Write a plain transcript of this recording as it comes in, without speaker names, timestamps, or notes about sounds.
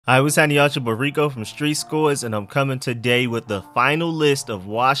Hi, what's happening, y'all? It's your boy Rico from Street Scores, and I'm coming today with the final list of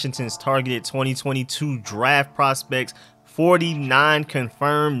Washington's targeted 2022 draft prospects. 49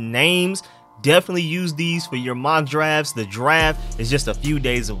 confirmed names. Definitely use these for your mock drafts. The draft is just a few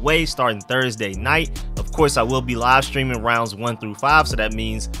days away, starting Thursday night. Of course, I will be live streaming rounds 1 through 5, so that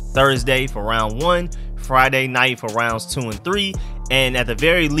means Thursday for round 1, Friday night for rounds 2 and 3, and at the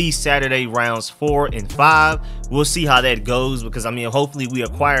very least Saturday rounds 4 and 5. We'll see how that goes, because I mean, hopefully we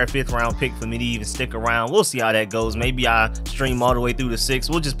acquire a 5th round pick for me to even stick around. We'll see how that goes. Maybe I stream all the way through to 6.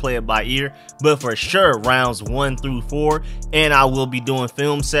 We'll just play it by ear, but for sure rounds 1 through 4. And I will be doing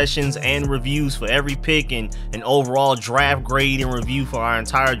film sessions and reviews for every pick, and an overall draft grade and review for our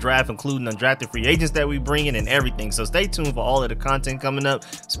entire draft, including undrafted free agents that we bring in and everything. So stay tuned for all of the content coming up.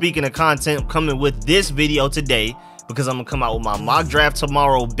 Speaking of content, coming with this video today, because I'm gonna come out with my mock draft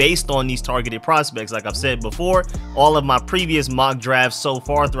tomorrow based on these targeted prospects. Like I've said before, all of my previous mock drafts so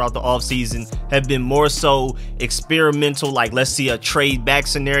far throughout the offseason have been more so experimental, like let's see a trade back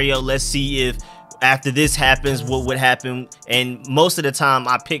scenario, let's see if after this happens what would happen. And most of the time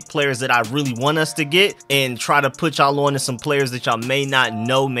I pick players that I really want us to get and try to put y'all on to some players that y'all may not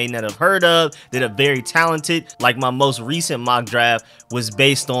know, may not have heard of, that are very talented. Like my most recent mock draft was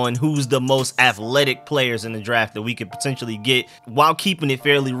based on who's the most athletic players in the draft that we could potentially get, while keeping it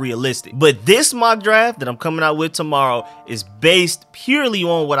fairly realistic. But this mock draft that I'm coming out with tomorrow is based purely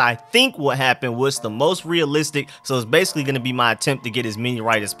on what I think will happen, what's the most realistic. So it's basically going to be my attempt to get as many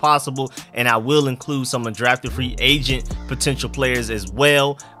right as possible, and I will include some undrafted free agent potential players as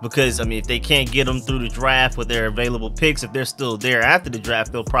well, because I mean, if they can't get them through the draft with their available picks, if they're still there after the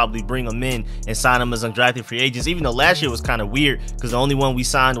draft, they'll probably bring them in and sign them as undrafted free agents. Even though last year was kind of weird, because the only one we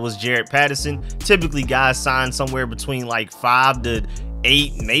signed was Jared Patterson. Typically guys sign somewhere between like 5 to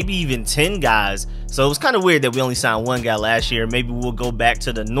 8, maybe even 10 guys. So it was kind of weird that we only signed one guy last year. Maybe we'll go back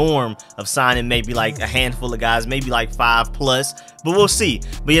to the norm of signing maybe like a handful of guys, maybe like 5 plus, but we'll see.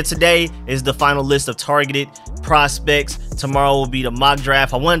 But yeah, today is the final list of targeted prospects. Tomorrow will be the mock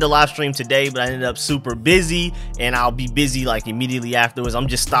draft. I wanted to live stream today, but I ended up super busy, and I'll be busy like immediately afterwards. I'm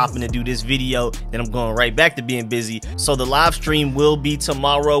just stopping to do this video, then I'm going right back to being busy. So the live stream will be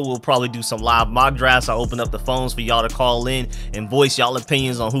tomorrow. We'll probably do some live mock drafts. I'll open up the phones for y'all to call in and voice y'all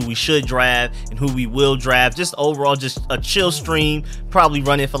opinions on who we should draft and who we will draft. Just overall, just a chill stream, probably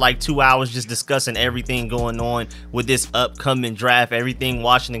running for like 2 hours, just discussing everything going on with this upcoming draft, everything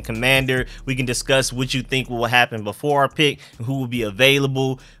Washington Commander. We can discuss what you think will happen before our pick, who will be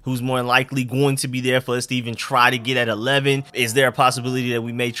available, who's more likely going to be there for us to even try to get at 11. Is there a possibility that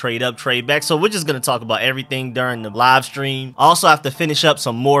we may trade up, trade back? So we're just going to talk about everything during the live stream. I also have to finish up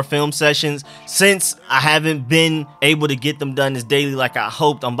some more film sessions. Since I haven't been able to get them done as daily like I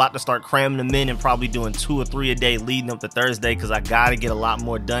hoped, I'm about to start cramming them in and probably doing 2 or 3 a day leading up to Thursday, because I got to get a lot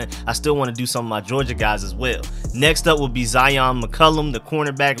more done. I still want to do some of my Georgia guys as well. Next up will be Zion McCollum, the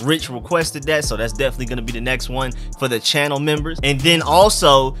cornerback. Rich requested that, so that's definitely going to be the next one for the channel members. And then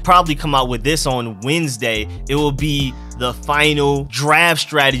also probably come out with this on Wednesday. It will be the final draft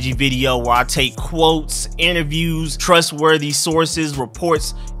strategy video, where I take quotes, interviews, trustworthy sources,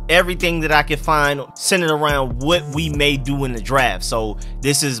 reports, everything that I can find centered around what we may do in the draft. So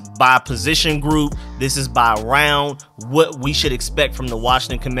this is by position group, this is by round, what we should expect from the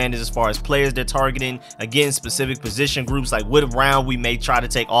Washington Commanders as far as players they're targeting. Again, specific position groups, like what round we may try to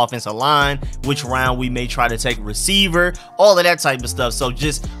take offensive line, which round we may try to take receiver, all of that type of stuff. So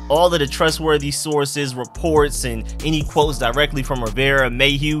just all of the trustworthy sources, reports, and any quotes directly from Rivera,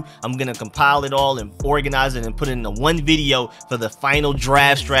 Mayhew, I'm gonna compile it all and organize it and put it into one video for the final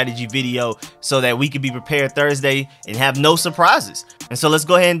draft strategy video, so that we could be prepared Thursday and have no surprises. And so let's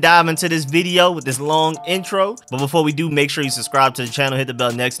go ahead and dive into this video with this long intro. But before we do, make sure you subscribe to the channel, hit the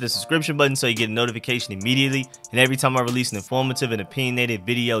bell next to the subscription button so you get a notification immediately and every time I release an informative and opinionated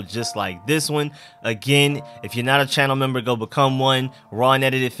video just like this one. Again, if you're not a channel member, go become one. Raw and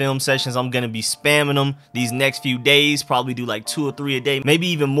edited film sessions, I'm gonna be spamming them these next few days, probably do like 2 or 3 a day, maybe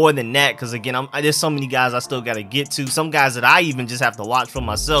even more than that, because again, there's so many guys I still gotta get to, some guys that I even just have to watch for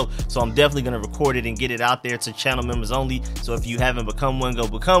myself. So I'm definitely gonna record it and get it out there to channel members only. So if you haven't become one, go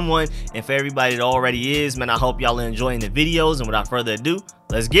become one. And for everybody that already is, man, I hope y'all are enjoying the videos. And without further ado,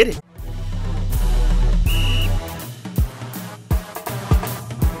 let's get it.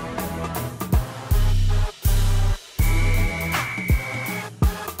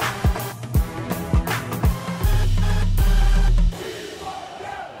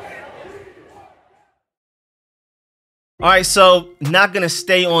 Alright, so not gonna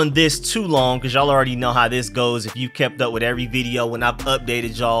stay on this too long, because y'all already know how this goes if you've kept up with every video when I've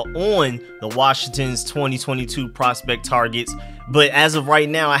updated y'all on the Washington's 2022 prospect targets. But as of right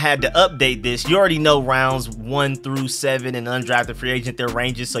now, I had to update this. You already know rounds 1 through 7 and undrafted free agent, their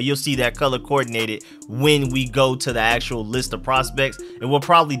ranges, so you'll see that color coordinated when we go to the actual list of prospects. And we'll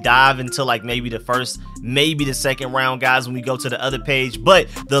probably dive into like maybe the first, maybe the second round guys when we go to the other page. But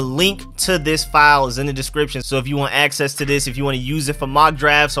the link to this file is in the description, so if you want access to this, if you want to use it for mock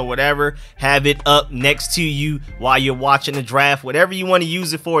drafts or whatever, have it up next to you while you're watching the draft. Whatever you want to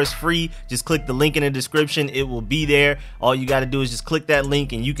use it for is free. Just click the link in the description, it will be there. All you got to do is just click that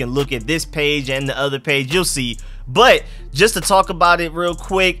link and you can look at this page and the other page, you'll see. But just to talk about it real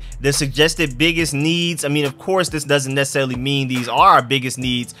quick, the suggested biggest needs, I mean, of course, this doesn't necessarily mean these are our biggest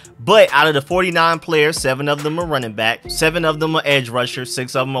needs, but out of the 49 players, 7 of them are running back, 7 of them are edge rusher,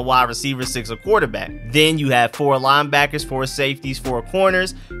 6 of them are wide receiver, 6 are quarterback. Then you have 4 linebackers, 4 safeties, 4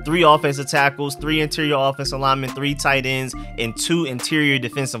 corners, 3 offensive tackles, 3 interior offensive linemen, 3 tight ends, and 2 interior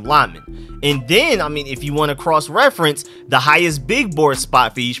defensive linemen. And then, I mean, if you want to cross-reference, the highest big board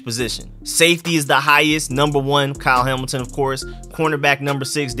spot for each position. Safety is the highest, number 1, Kyle Hamilton, of course. Cornerback number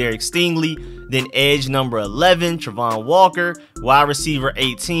 6, Derek Stingley. Then edge number 11, Travon Walker. Wide receiver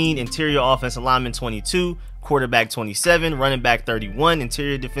 18, interior offensive lineman 22. Quarterback 27, running back 31,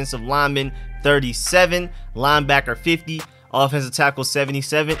 interior defensive lineman 37, linebacker 50, offensive tackle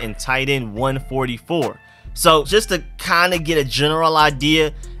 77, and tight end 144. So just to kind of get a general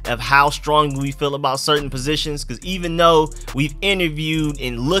idea of how strong we feel about certain positions, because even though we've interviewed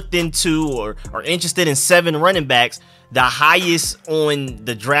and looked into or are interested in 7 running backs, the highest on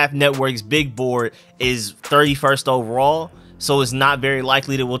the Draft Network's big board is 31st overall. So it's not very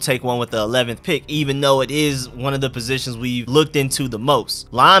likely that we'll take one with the 11th pick, even though it is one of the positions we've looked into the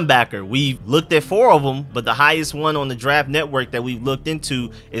most. Linebacker, we've looked at 4 of them, but the highest one on the Draft Network that we've looked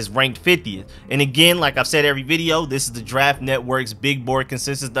into is ranked 50th. And again, like I've said every video, this is the Draft Network's big board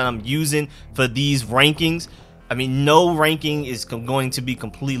consensus that I'm using for these rankings. I mean, no ranking is going to be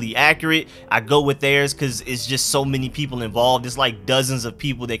completely accurate. I go with theirs because it's just so many people involved. It's like dozens of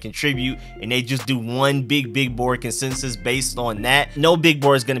people that contribute, and they just do one big board consensus based on that. No big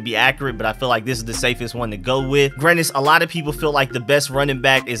board is going to be accurate, but I feel like this is the safest one to go with. Granted, a lot of people feel like the best running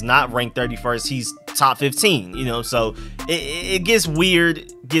back is not ranked 31st. He's top 15, you know, so it gets weird.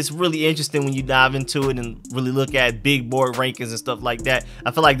 It gets really interesting when you dive into it and really look at big board rankings and stuff like that.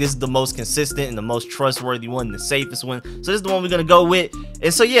 I feel like this is the most consistent and the most trustworthy one, the safest one. So this is the one we're gonna go with.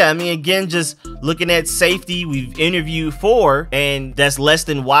 And so yeah, I mean, again, just looking at safety, we've interviewed 4, and that's less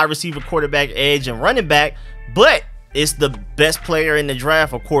than wide receiver, quarterback, edge, and running back, but it's the best player in the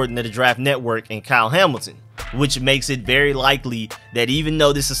draft according to the Draft Network and Kyle Hamilton, which makes it very likely that even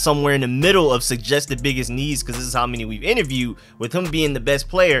though this is somewhere in the middle of suggested biggest needs, because this is how many we've interviewed, with him being the best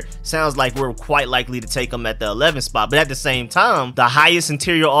player, sounds like we're quite likely to take him at the 11th spot. But at the same time, the highest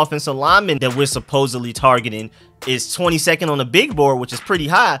interior offensive lineman that we're supposedly targeting is 22nd on the big board, which is pretty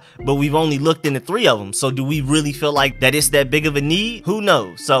high, but we've only looked into 3 of them. So do we really feel like that it's that big of a need? Who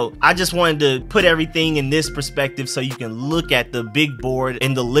knows? So I just wanted to put everything in this perspective so you can look at the big board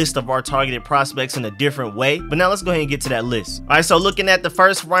and the list of our targeted prospects in a different way. But now let's go ahead and get to that list. All right, so looking at the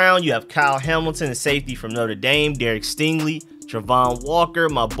first round, you have Kyle Hamilton, a safety from Notre Dame, Derek Stingley, Travon Walker,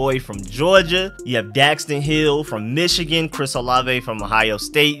 my boy from Georgia. You have Daxton Hill from Michigan, Chris Olave from Ohio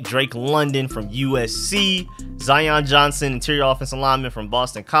State, Drake London from USC, Zion Johnson, interior offensive lineman from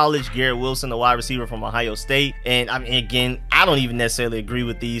Boston College, Garrett Wilson, the wide receiver from Ohio State. And I mean, again, I don't even necessarily agree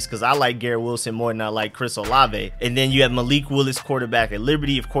with these because I like Garrett Wilson more than I like Chris Olave. And then you have Malik Willis, quarterback at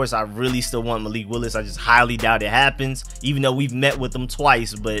Liberty. Of course, I really still want Malik Willis. I just highly doubt it happens, even though we've met with him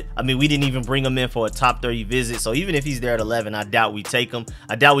twice. But I mean, we didn't even bring him in for a top 30 visit. So even if he's there at 11, I doubt we take him.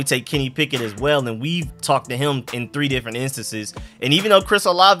 I doubt we take Kenny Pickett as well. And we've talked to him in 3 different instances. And even though Chris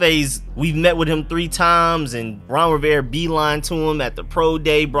Olave's, we've met with him 3 times, and Ron Rivera beeline to him at the pro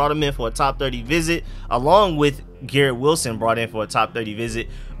day, brought him in for a top 30 visit, along with Garrett Wilson brought in for a top 30 visit.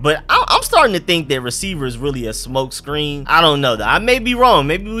 But I'm starting to think that receiver is really a smoke screen. I don't know, though. I may be wrong.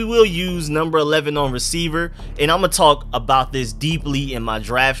 Maybe we will use number 11 on receiver, and I'm gonna talk about this deeply in my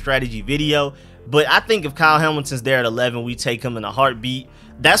draft strategy video. But I think if Kyle Hamilton's there at 11, we take him in a heartbeat.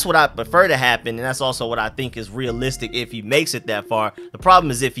 That's what I prefer to happen, and that's also what I think is realistic if he makes it that far. The problem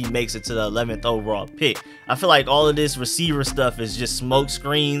is if he makes it to the 11th overall pick. I feel like all of this receiver stuff is just smoke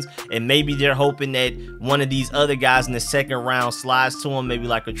screens, and maybe they're hoping that one of these other guys in the 2nd round slides to him. Maybe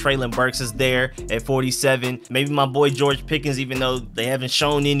like a Traylon Burks is there at 47. Maybe my boy George Pickens, even though they haven't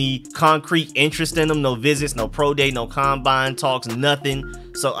shown any concrete interest in him, no visits, no pro day, no combine talks, nothing.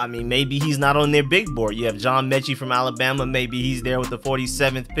 So, I mean, maybe he's not on their big board. You have John Mechie from Alabama. Maybe he's there with the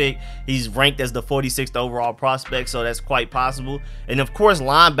 47th pick. He's ranked as the 46th overall prospect, so that's quite possible. And of course,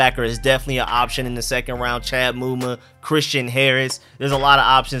 linebacker is definitely an option in the second round. Chad Muma, Christian Harris. There's a lot of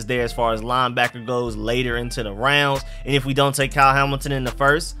options there as far as linebacker goes later into the rounds. And if we don't take Kyle Hamilton in the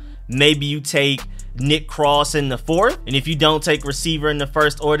first, maybe you take Nick Cross in the fourth. And if you don't take receiver in the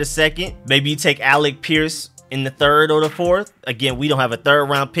first or the second, maybe you take Alec Pierce in the third or the fourth. Again, we don't have a third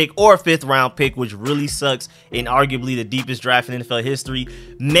round pick or a fifth round pick, which really sucks in arguably the deepest draft in NFL history.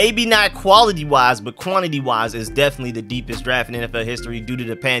 Maybe not quality wise, but quantity wise is definitely the deepest draft in NFL history due to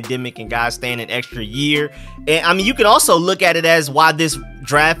the pandemic and guys staying an extra year. And I mean, you can also look at it as why this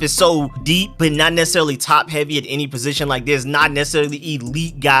draft is so deep, but not necessarily top heavy at any position. Like, there's not necessarily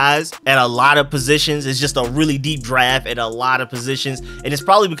elite guys at a lot of positions. It's just a really deep draft at a lot of positions. And it's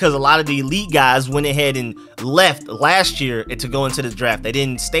probably because a lot of the elite guys went ahead and left last year to go into the draft. They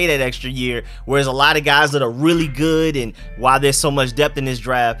didn't stay that extra year, whereas a lot of guys that are really good, and why there's so much depth in this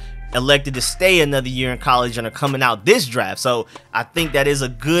draft, elected to stay another year in college and are coming out this draft. So I think that is a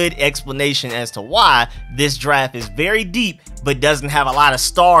good explanation as to why this draft is very deep, but doesn't have a lot of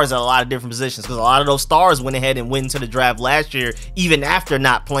stars at a lot of different positions, because a lot of those stars went ahead and went into the draft last year, even after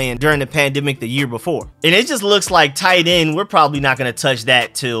not playing during the pandemic the year before. And it just looks like tight end, we're probably not going to touch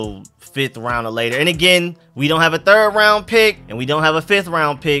that till fifth round or later. And again, we don't have a third round pick and we don't have a fifth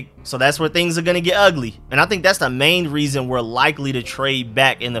round pick, so that's where things are going to get ugly. And I think that's the main reason we're likely to trade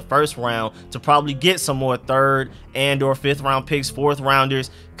back in the first round to probably get some more third and or fifth round picks, fourth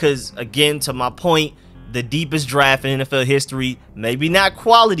rounders, because again, to my point, the deepest draft in NFL history, maybe not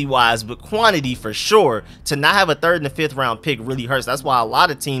quality wise, but quantity for sure. To not have a third and a fifth round pick really hurts. That's why a lot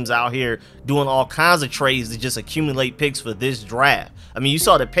of teams out here doing all kinds of trades to just accumulate picks for this draft. I mean, you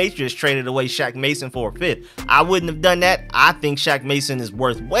saw the Patriots traded away Shaq Mason for a fifth. I wouldn't have done that. I think Shaq Mason is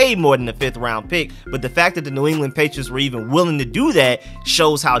worth way more than a fifth round pick, but the fact that the New England Patriots were even willing to do that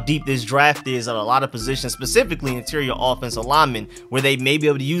shows how deep this draft is at a lot of positions, specifically interior offensive linemen, where they may be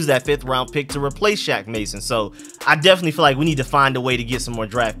able to use that fifth round pick to replace Shaq Mason. So I definitely feel like we need to find a way to get some more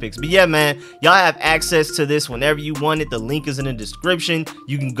draft picks. But yeah, man, y'all have access to this whenever you want it. The link is in the description.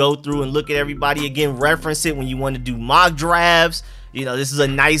 You can go through and look at everybody again, reference it when you want to do mock drafts. You know, this is a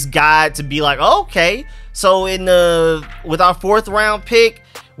nice guide to be like, okay, so with our fourth round pick,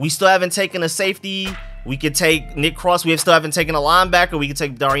 we still haven't taken a safety. We could take Nick Cross. We still haven't taken a linebacker. We could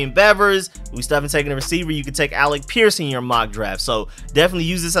take Darian Bevers. We still haven't taken a receiver. You could take Alec Pierce in your mock draft. So definitely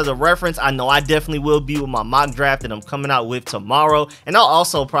use this as a reference. I know I definitely will be with my mock draft that I'm coming out with tomorrow. And I'll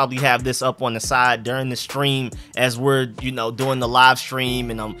also probably have this up on the side during the stream as we're, you know, doing the live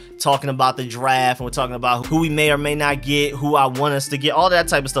stream and I'm talking about the draft and we're talking about who we may or may not get, who I want us to get, all that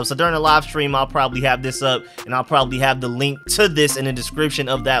type of stuff. So during the live stream, I'll probably have this up and I'll probably have the link to this in the description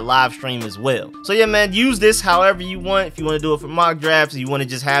of that live stream as well. So yeah, man, use this however you want. If you want to do it for mock drafts, you want to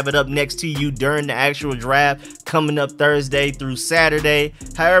just have it up next to you during the actual draft coming up Thursday through Saturday,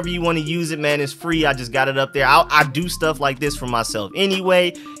 however you want to use it, man, it's free. I just got it up there. I do stuff like this for myself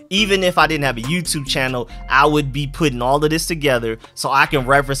anyway. Even if I didn't have a YouTube channel, I would be putting all of this together so I can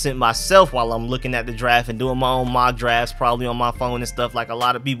reference it myself while I'm looking at the draft and doing my own mock drafts, probably on my phone and stuff like a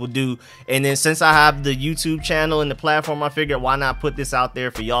lot of people do. And then since I have the YouTube channel and the platform, I figured why not put this out there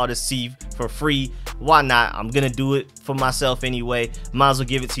for y'all to see for free. Why not? I'm gonna do it for myself anyway. Might as well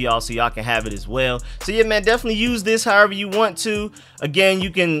give it to y'all so y'all can have it as well. So yeah, man, definitely use this however you want to. Again, you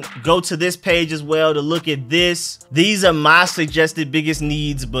can go to this page as well to look at this. These are my suggested biggest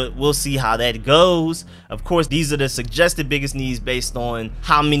needs, but we'll see how that goes. Of course, these are the suggested biggest needs based on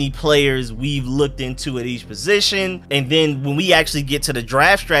how many players we've looked into at each position. And then when we actually get to the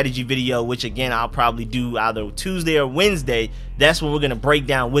draft strategy video, which again, I'll probably do either Tuesday or Wednesday, that's when we're gonna break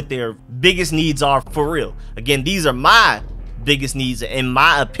down what their biggest needs are for real. Again, these are my biggest needs in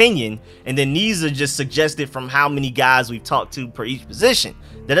my opinion, and then these are just suggested from how many guys we've talked to per each position.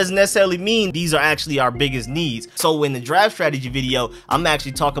 That doesn't necessarily mean these are actually our biggest needs. So in the draft strategy video, I'm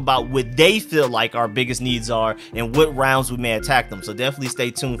actually talking about what they feel like our biggest needs are and what rounds we may attack them. So definitely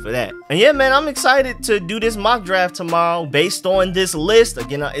stay tuned for that. And yeah, man, I'm excited to do this mock draft tomorrow based on this list.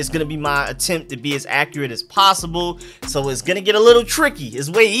 Again, it's gonna be my attempt to be as accurate as possible. So it's gonna get a little tricky. It's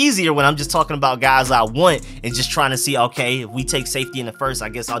way easier when I'm just talking about guys I want and just trying to see, okay, if we take safety in the first, I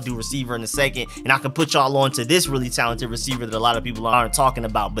guess I'll do receiver in the second, and I can put y'all on to this really talented receiver that a lot of people aren't talking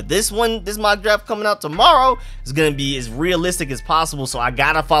about. But this mock draft coming out tomorrow is gonna be as realistic as possible, so I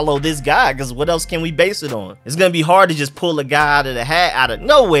gotta follow this guy, because what else can we base it on? It's gonna be hard to just pull a guy out of the hat out of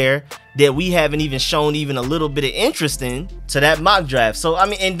nowhere that we haven't even shown even a little bit of interest in to that mock draft. So I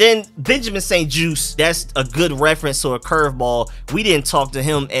mean, and then Benjamin St-Juste, that's a good reference to a curveball. We didn't talk to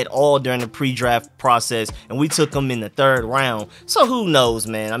him at all during the pre-draft process, and we took him in the 3rd round. So who knows,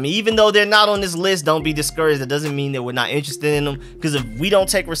 man? I mean, even though they're not on this list, don't be discouraged. That doesn't mean that we're not interested in them, because if we don't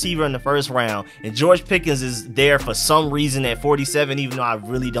take receiver in the 1st round and George Pickens is there for some reason at 47, even though I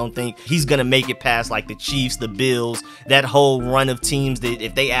really don't think he's gonna make it past like the Chiefs, the Bills, that whole run of teams that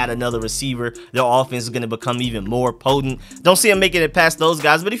if they add another receiver, their offense is gonna become even more potent. Don't see him making it past those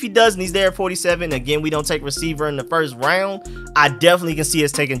guys, but if he does and he's there at 47, again, we don't take receiver in the 1st round, I definitely can see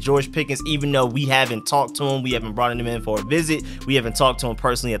us taking George Pickens, even though we haven't talked to him, we haven't brought him in for a visit, we haven't talked to him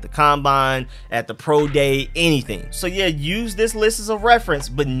personally at the combine, at the pro day, anything. So yeah, use this list as a reference,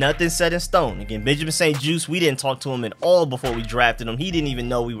 but nothing set in stone. Again, Benjamin St-Juste, we didn't talk to him at all before we drafted him. He didn't even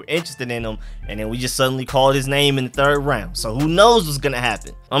know we were interested in him, and then we just suddenly called his name in the 3rd round. So who knows what's gonna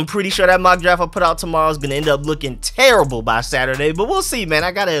happen. I'm pretty sure that mock draft I put out tomorrow is gonna end up looking terrible by Saturday, but we'll see, man.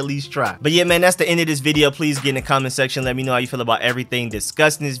 I gotta at least try. But yeah, man, that's the end of this video. Please get in the comment section, let me know how you feel about everything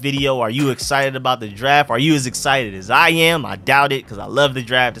discussed in this video. Are you excited about the draft? Are you as excited as I am? I doubt it, because I love the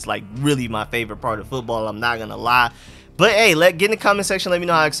draft. It's like really my favorite part of football, I'm not gonna lie. But hey, get in the comment section, let me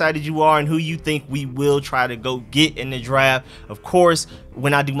know how excited you are and who you think we will try to go get in the draft. Of course,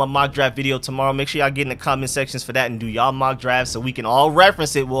 when I do my mock draft video tomorrow, make sure y'all get in the comment sections for that and do y'all mock drafts so we can all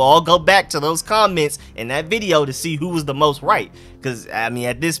reference it. We'll all go back to those comments in that video to see who was the most right. Because, I mean,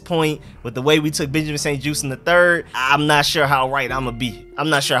 at this point, with the way we took Benjamin St-Juste in the 3rd, I'm not sure how right I'm going to be. I'm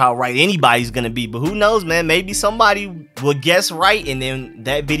not sure how right anybody's going to be. But who knows, man? Maybe somebody will guess right, and then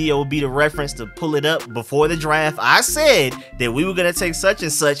that video will be the reference to pull it up before the draft. I said that we were going to take such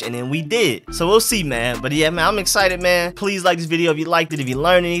and such, and then we did. So we'll see, man. But yeah, man, I'm excited, man. Please like this video if you liked it, if you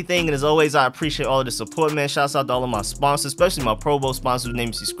learned anything. And as always, I appreciate all of the support, man. Shouts out to all of my sponsors, especially my Pro Bowl sponsors, whose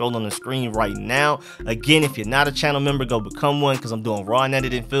names you see scrolling on the screen right now. Again, if you're not a channel member, go become one, because I'm doing raw and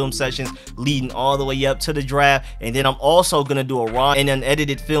edited film sessions leading all the way up to the draft. And then I'm also going to do a raw and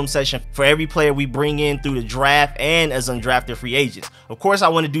unedited film session for every player we bring in through the draft and as undrafted free agents. Of course, I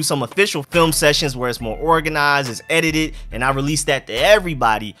want to do some official film sessions where it's more organized, it's edited, and I release that to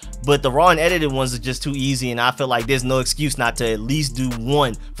everybody. But the raw and edited ones are just too easy, and I feel like there's no excuse not to at least do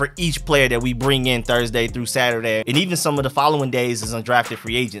one for each player that we bring in Thursday through Saturday, and even some of the following days as undrafted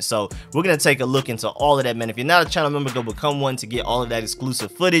free agents. So we're going to take a look into all of that, man. If you're not a channel member, go become one to get all of that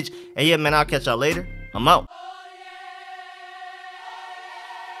exclusive footage. And yeah, man, I'll catch y'all later. I'm out.